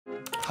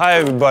Hi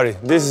everybody,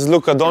 this is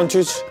Luka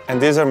Doncic and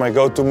these are my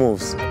go-to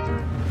moves.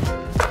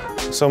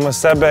 So my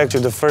step back,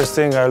 the first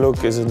thing I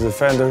look is the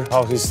defender,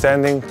 how he's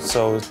standing,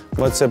 so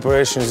much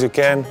separation as you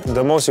can.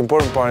 The most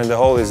important part in the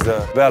whole is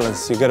the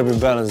balance. You gotta be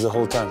balanced the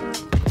whole time.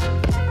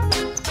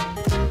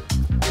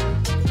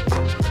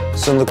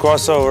 So in the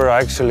crossover,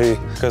 actually,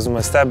 because my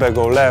step back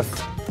go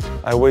left,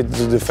 I wait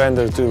the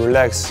defender to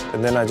relax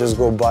and then I just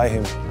go by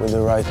him with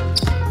the right.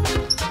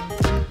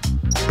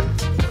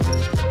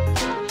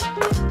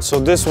 So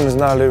this one is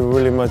not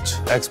really much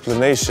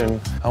explanation.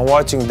 I'm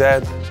watching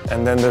that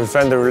and then the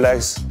defender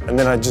relax and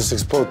then I just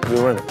explode to the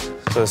rim.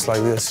 So it's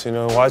like this, you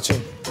know, watching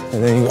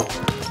and then you go.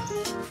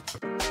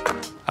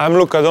 I'm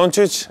Luka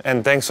Doncic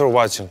and thanks for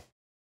watching.